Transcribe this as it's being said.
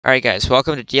Alright guys,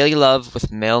 welcome to Daily Love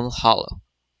with Mill Hollow.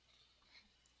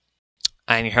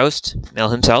 I'm your host, Mill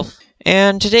himself,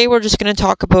 and today we're just going to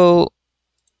talk about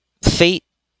fate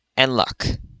and luck.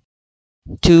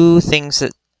 Two things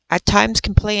that at times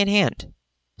can play in hand.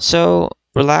 So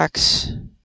relax,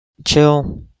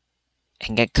 chill,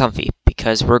 and get comfy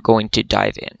because we're going to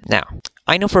dive in. Now,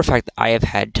 I know for a fact that I have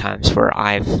had times where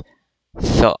I've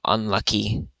felt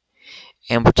unlucky,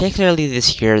 and particularly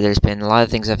this year there's been a lot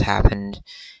of things that have happened,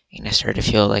 and I started to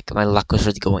feel like my luck was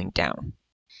really going down.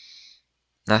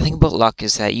 Now, the thing about luck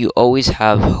is that you always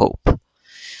have hope,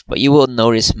 but you will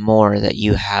notice more that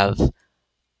you have,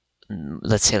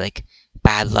 let's say, like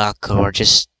bad luck, or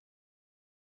just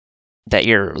that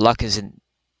your luck isn't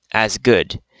as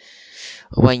good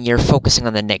when you're focusing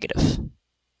on the negative.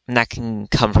 And that can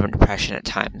come from depression at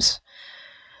times.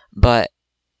 But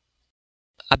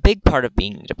a big part of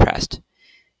being depressed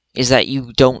is that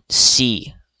you don't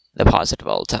see the positive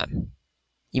all the time.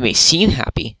 You may seem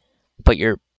happy, but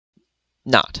you're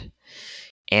not.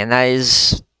 And that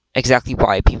is exactly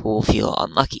why people will feel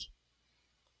unlucky.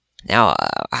 Now,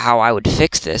 how I would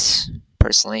fix this,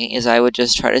 personally, is I would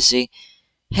just try to see,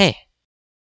 hey,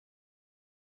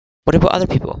 what about other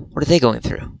people? What are they going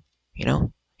through? You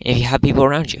know? And if you have people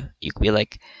around you, you could be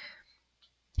like,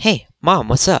 hey, Mom,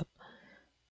 what's up?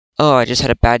 Oh, I just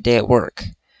had a bad day at work.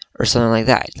 Or something like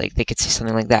that. Like, they could say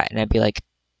something like that, and I'd be like,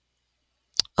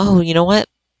 oh, you know what?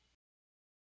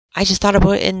 I just thought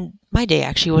about it, and my day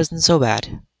actually wasn't so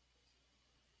bad.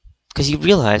 Because you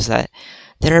realize that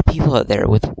there are people out there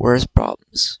with worse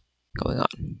problems going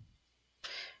on.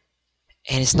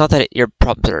 And it's not that your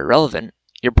problems are irrelevant.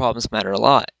 Your problems matter a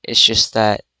lot. It's just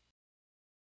that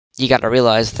you gotta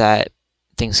realize that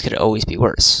things could always be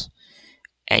worse.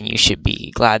 And you should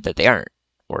be glad that they aren't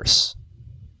worse.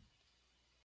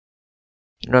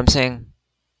 You know what I'm saying?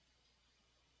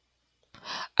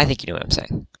 I think you know what I'm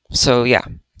saying. So yeah,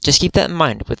 just keep that in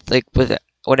mind with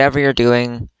whatever you're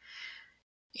doing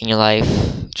in your life.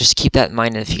 Just keep that in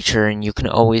mind in the future, and you can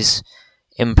always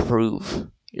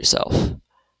improve yourself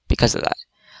because of that.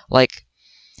 Like,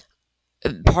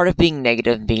 part of being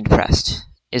negative and being depressed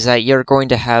is that you're going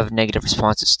to have negative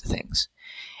responses to things.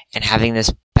 And having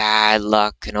this bad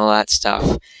luck and all that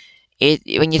stuff,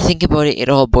 when you think about it, it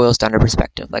all boils down to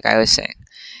perspective, like I was saying.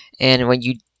 And when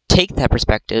you take that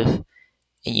perspective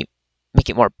and you make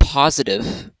it more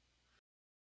positive,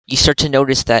 you start to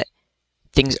notice that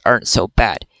things aren't so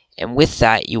bad. And with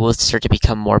that, you will start to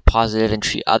become more positive and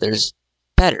treat others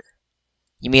better.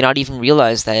 You may not even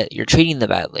realize that you're treating them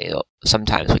badly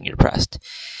sometimes when you're depressed.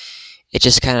 It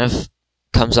just kind of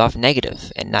comes off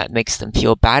negative, and that makes them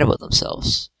feel bad about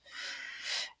themselves,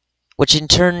 which in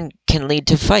turn can lead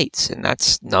to fights, and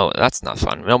that's not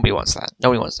fun. Nobody wants that.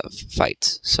 Nobody wants to have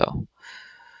fights. So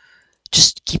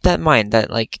just keep that in mind,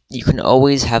 that like you can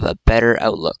always have a better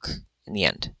outlook in the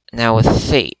end. Now with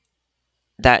fate,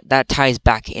 that ties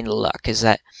back into luck, is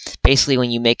that basically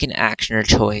when you make an action or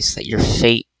choice, that your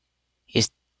fate is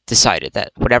decided,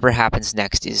 that whatever happens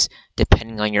next is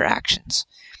depending on your actions.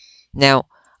 Now,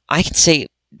 I can say,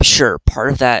 sure,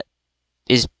 part of that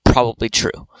is probably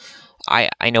true.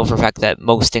 I know for a fact that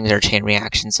most things are chain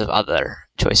reactions of other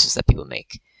choices that people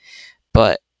make.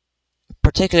 But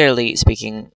particularly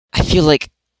speaking, I feel like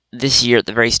this year at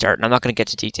the very start, and I'm not going to get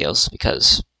to details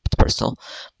because it's personal,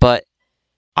 but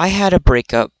I had a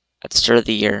breakup at the start of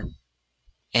the year,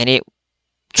 and it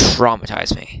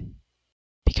traumatized me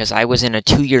because I was in a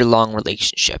 2-year-long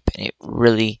relationship, and it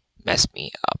really messed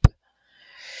me up.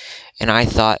 And I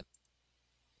thought,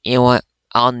 you know what?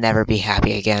 I'll never be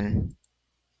happy again.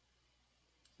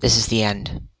 This is the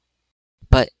end.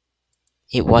 But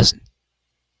it wasn't.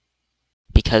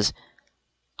 Because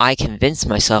I convinced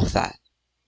myself that.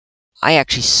 I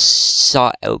actually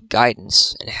sought out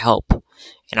guidance and help.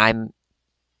 And I'm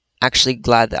actually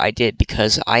glad that I did,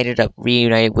 because I ended up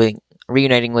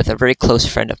reuniting with a very close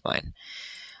friend of mine,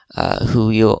 who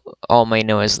you all may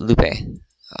know as Lupe.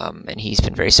 And he's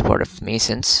been very supportive of me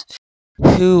since.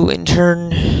 Who in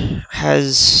turn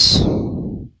has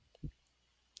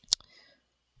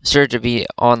started to be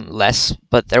on less,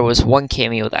 but there was one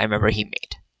cameo that I remember he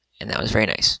made, and that was very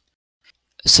nice.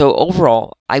 So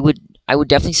overall, I would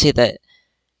definitely say that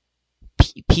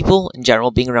people in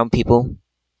general, being around people,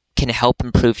 can help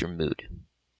improve your mood.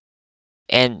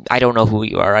 And I don't know who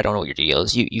you are, I don't know what your deal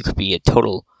is. You could be a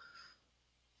total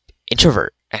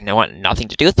introvert and want nothing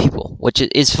to do with people, which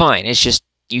is fine. It's just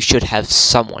you should have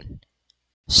someone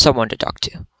to talk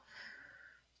to.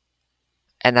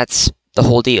 And that's the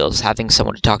whole deal, is having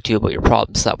someone to talk to about your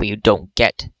problems, so that way you don't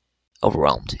get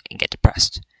overwhelmed and get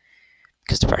depressed.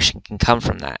 Because depression can come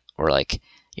from that, or like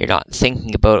You're not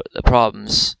thinking about the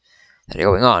problems that are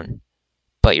going on,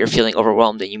 but you're feeling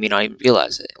overwhelmed and you may not even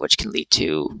realize it, which can lead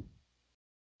to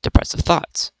depressive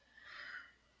thoughts.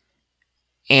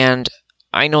 And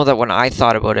I know that when I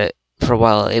thought about it for a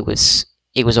while, it was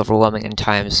overwhelming in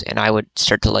times, and I would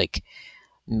start to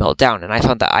melt down. And I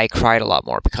found that I cried a lot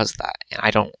more because of that, and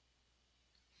I don't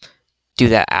do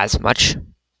that as much.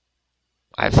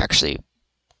 I've actually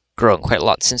grown quite a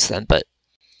lot since then, but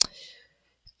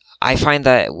I find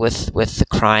that with the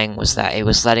crying was that it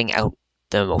was letting out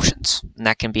the emotions, and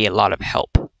that can be a lot of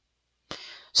help.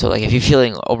 So if you're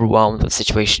feeling overwhelmed with the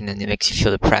situation and it makes you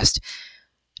feel depressed,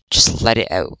 just let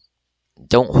it out.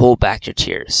 Don't hold back your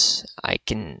tears. I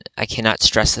cannot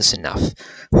stress this enough.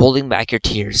 Holding back your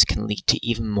tears can lead to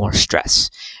even more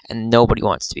stress, and nobody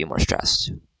wants to be more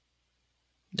stressed.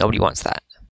 Nobody wants that.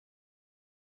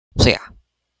 So yeah,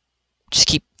 just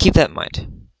keep that in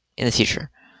mind in the future.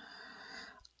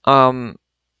 Now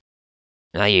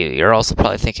you're also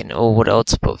probably thinking, oh, what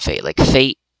else about fate?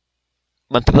 Fate.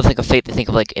 When people think of fate, they think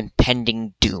of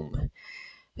impending doom.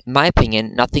 In my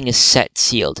opinion, nothing is set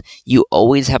sealed. You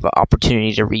always have an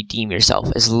opportunity to redeem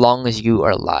yourself as long as you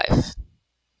are alive.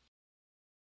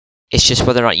 It's just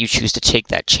whether or not you choose to take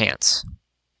that chance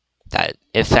that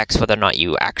affects whether or not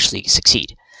you actually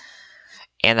succeed.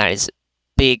 And that is a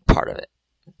big part of it.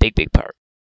 Big part.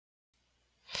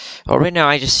 Well, right now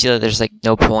I just feel that there's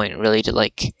no point really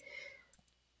to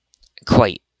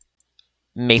quite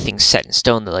make things set in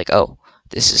stone that oh,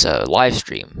 this is a live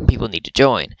stream, people need to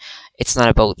join. It's not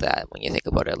about that when you think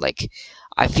about it.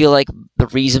 I feel like the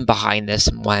reason behind this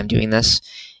and why I'm doing this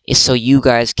is so you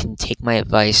guys can take my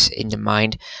advice into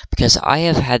mind, because I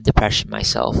have had depression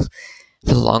myself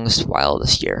for the longest while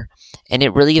this year, and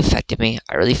it really affected me.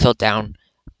 I really felt down,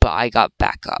 but I got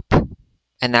back up,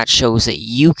 and that shows that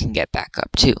you can get back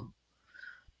up too.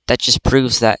 That just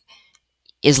proves that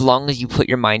as long as you put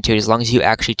your mind to it, as long as you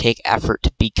actually take effort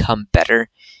to become better,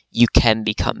 you can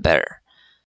become better.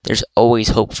 There's always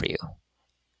hope for you,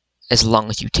 as long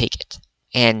as you take it.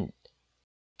 And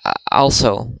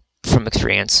also, from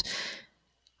experience,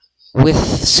 with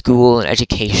school and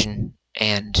education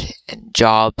and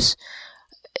jobs,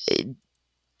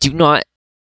 do not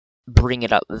bring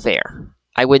it up there.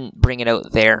 I wouldn't bring it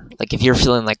out there. If you're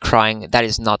feeling like crying, that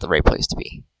is not the right place to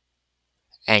be.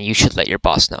 And you should let your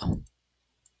boss know,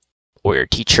 or your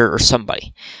teacher, or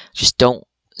somebody. Just don't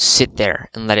sit there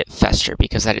and let it fester,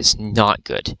 because that is not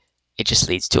good. It just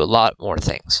leads to a lot more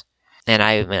things. And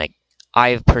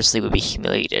I personally would be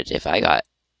humiliated if I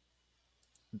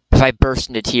burst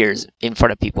into tears in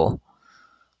front of people.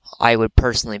 I would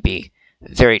personally be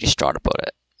very distraught about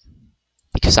it,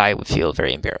 because I would feel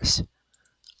very embarrassed.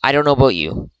 I don't know about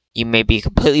you. You may be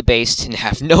completely based and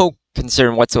have no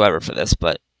concern whatsoever for this,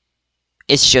 but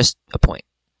it's just a point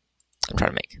I'm trying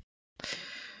to make.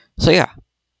 So yeah,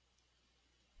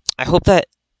 I hope that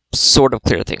sort of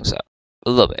cleared things up a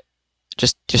little bit,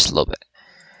 just a little bit.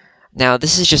 Now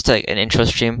this is just an intro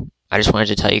stream. I just wanted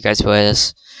to tell you guys about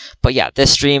this, but yeah,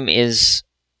 this stream is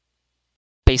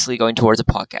basically going towards a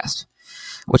podcast,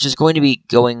 which is going to be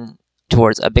going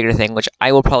towards a bigger thing, which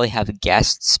I will probably have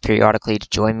guests periodically to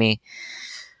join me.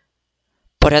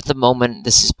 But at the moment,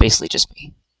 this is basically just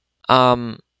me.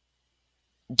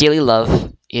 Daily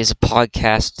Love is a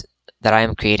podcast that I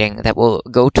am creating that will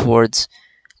go towards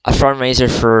a fundraiser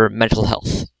for mental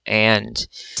health, and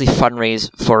fundraise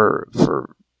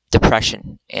for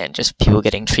depression and just people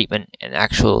getting treatment and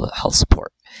actual health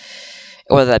support.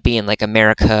 Whether that be in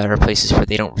America or places where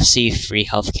they don't receive free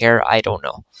healthcare, I don't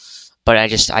know. But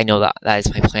I know that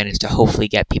is my plan, is to hopefully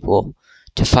get people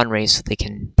to fundraise so they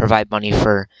can provide money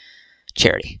for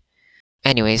charity.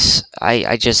 Anyways,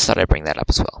 I just thought I'd bring that up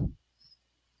as well.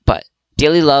 But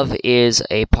Daily Love is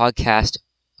a podcast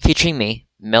featuring me,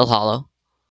 Mel Hollow,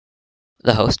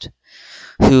 the host,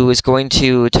 who is going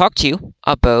to talk to you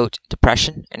about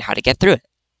depression and how to get through it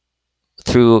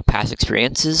through past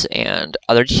experiences and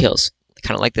other details,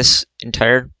 kind of like this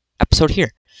entire episode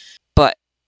here. But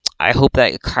I hope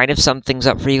that kind of sums things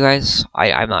up for you guys.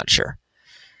 I'm not sure,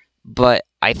 but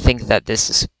I think that this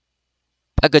is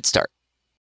a good start.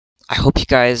 I hope you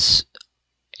guys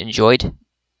enjoyed,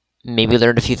 maybe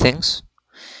learned a few things,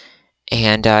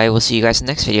 and I will see you guys in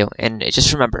the next video. And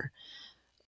just remember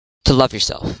to love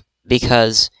yourself,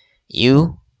 because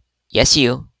yes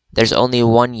you, there's only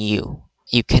one you.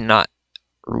 You cannot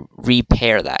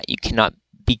repair that. You cannot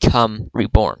become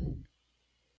reborn.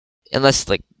 Unless,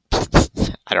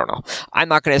 I don't know. I'm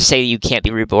not going to say you can't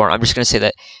be reborn. I'm just going to say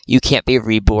that you can't be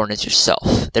reborn as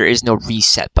yourself. There is no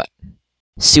reset button.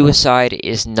 Suicide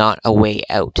is not a way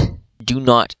out. Do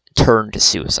not turn to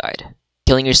suicide.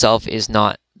 Killing yourself is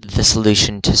not the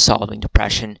solution to solving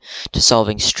depression, to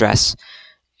solving stress,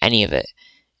 any of it,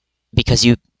 because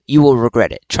you will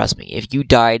regret it. Trust me. If you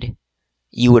died,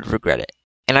 you would regret it.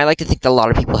 And I like to think that a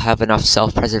lot of people have enough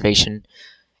self-preservation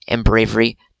and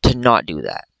bravery to not do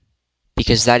that,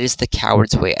 because that is the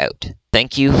coward's way out.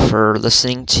 Thank you for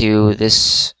listening to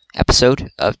this episode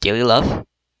of Daily Love,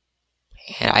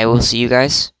 and I will see you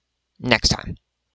guys next time.